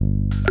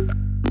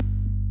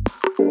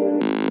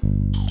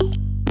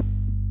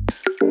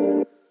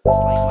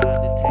It's like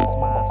mind detects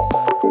mind,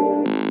 son.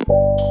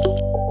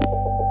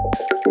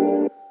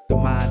 The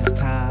mind is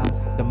time,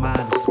 the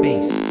mind is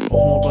space. A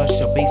horn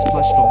rush, a bass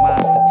flush for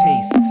minds to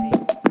taste.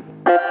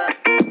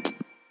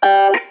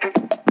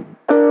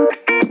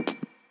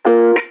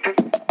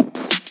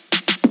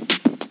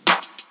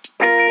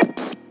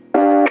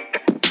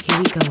 Here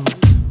we go.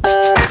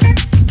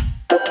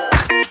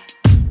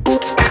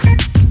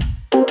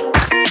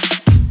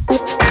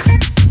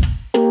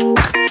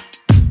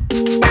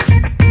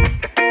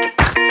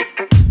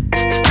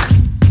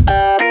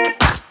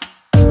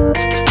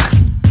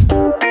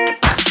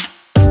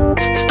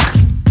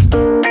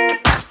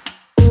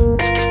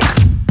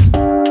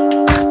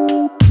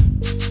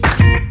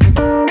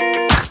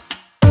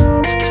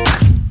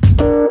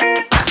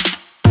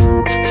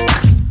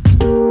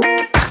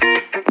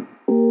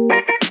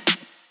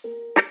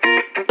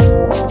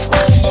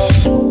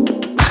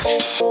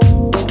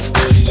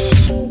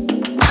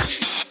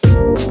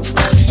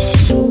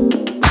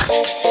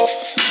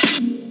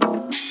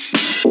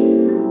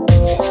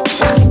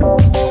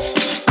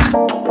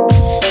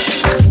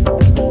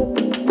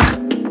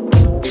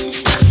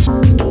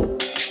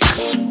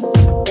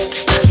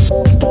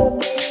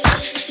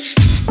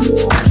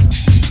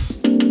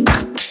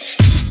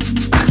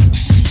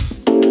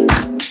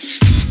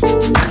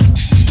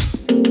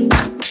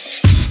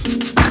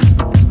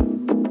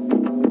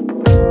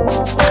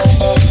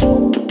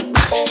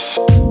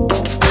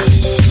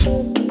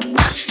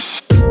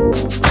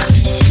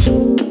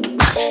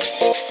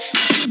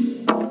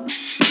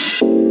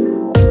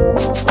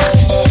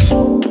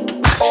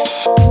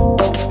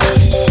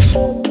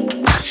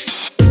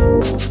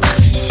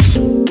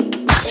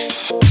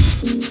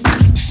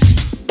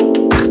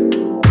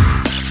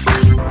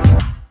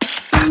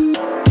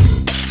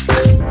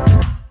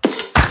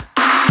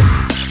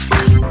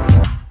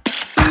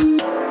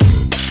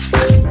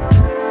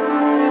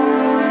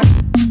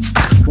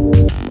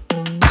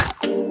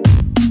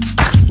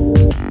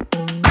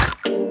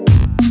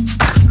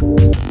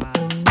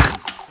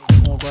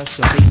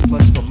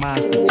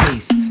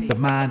 The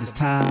mind is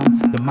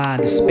time, the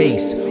mind is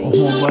space. A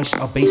horn rush,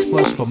 a bass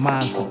flush for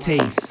minds to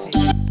taste.